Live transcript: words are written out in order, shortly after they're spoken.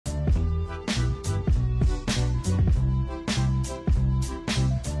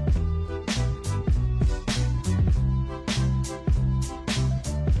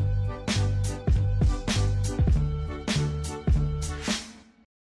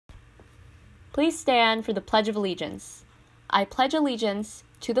Please stand for the Pledge of Allegiance. I pledge allegiance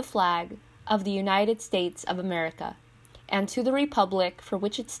to the flag of the United States of America and to the republic for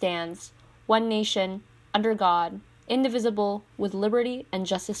which it stands, one nation, under God, indivisible, with liberty and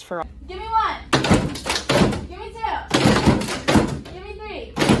justice for all. Give me one. Give me two. Give me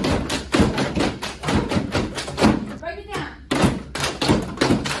three. Break it down.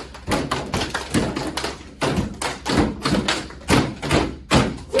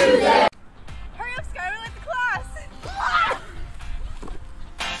 Tuesday. Hurry up, Sky, we're late to class.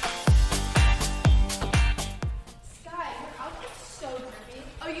 Sky, your outfit's so drippy.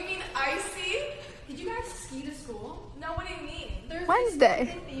 Oh, you mean icy? Did you guys ski to school? No, what do you mean? There's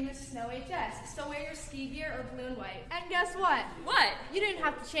Wednesday. The theme is Snow HS, so wear your ski gear or blue and white. And guess what? What? You didn't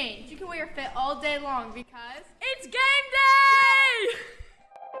have to change. You can wear your fit all day long because It's game day!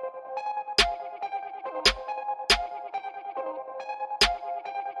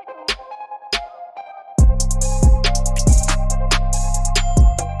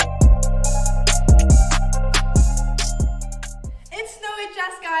 it's Snow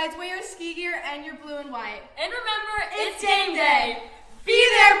HS, guys. Wear your ski gear and your blue and white. And remember, It's game day. Be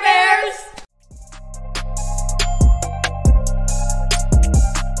there, Bears!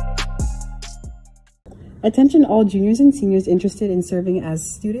 Attention all juniors and seniors interested in serving as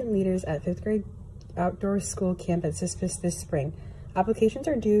student leaders at 5th grade outdoor school camp at CISPAS this spring. Applications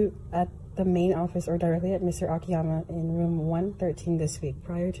are due at the main office or directly at Mr. Akiyama in room 113 this week,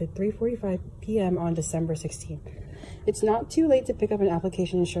 prior to 3:45 p.m. on December 16th. It's not too late to pick up an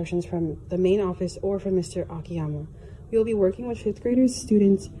application instructions from the main office or from Mr. Akiyama. We will be working with 5th graders,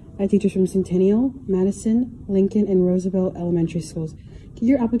 students, and teachers from Centennial, Madison, Lincoln, and Roosevelt elementary schools. Get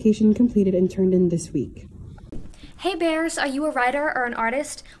your application completed and turned in this week. Hey Bears, are you a writer or an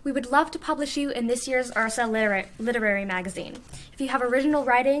artist? We would love to publish you in this year's Ursa Literary Magazine. If you have original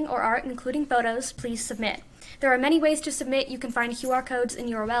writing or art, including photos, please submit. There are many ways to submit. You can find QR codes and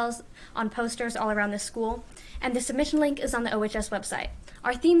URLs on posters all around the school, and the submission link is on the OHS website.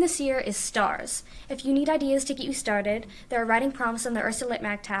 Our theme this year is stars. If you need ideas to get you started, there are writing prompts on the Ursa Lit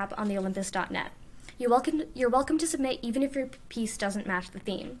Mag tab on the olympus.net. You're welcome to submit even if your piece doesn't match the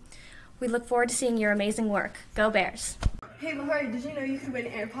theme. We look forward to seeing your amazing work. Go Bears! Hey Lahari, did you know you could win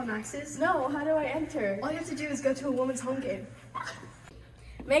AirPod Maxes? No, how do I enter? All you have to do is go to a women's home game.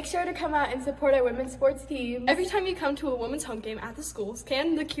 Make sure to come out and support our women's sports team. Every time you come to a women's home game at the school,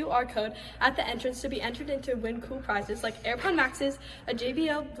 scan the QR code at the entrance to be entered in to win cool prizes like AirPod Maxes, a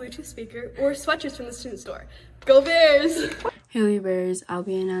JBL Bluetooth speaker, or sweatshirts from the student store. Go Bears! Haley Bears, I'll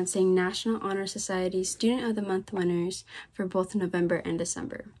be announcing National Honor Society Student of the Month winners for both November and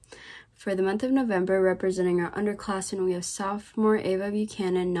December. For the month of November, representing our underclassmen, we have sophomore Ava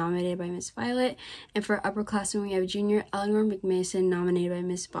Buchanan, nominated by Miss Violet, and for upperclassmen, we have junior Eleanor McMason, nominated by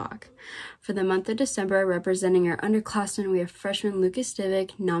Miss Bach. For the month of December, representing our underclassmen, we have freshman Lucas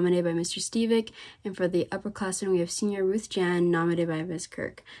Divick, nominated by Mr. Stevick, and for the upperclassmen, we have senior Ruth Jan, nominated by Miss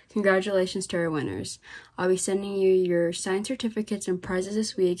Kirk. Congratulations to our winners. I'll be sending you your signed certificates and prizes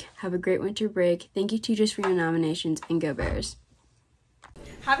this week. Have a great winter break. Thank you, teachers, for your nominations, and go Bears.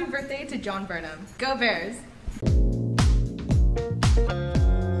 Happy birthday to John Burnham. Go Bears!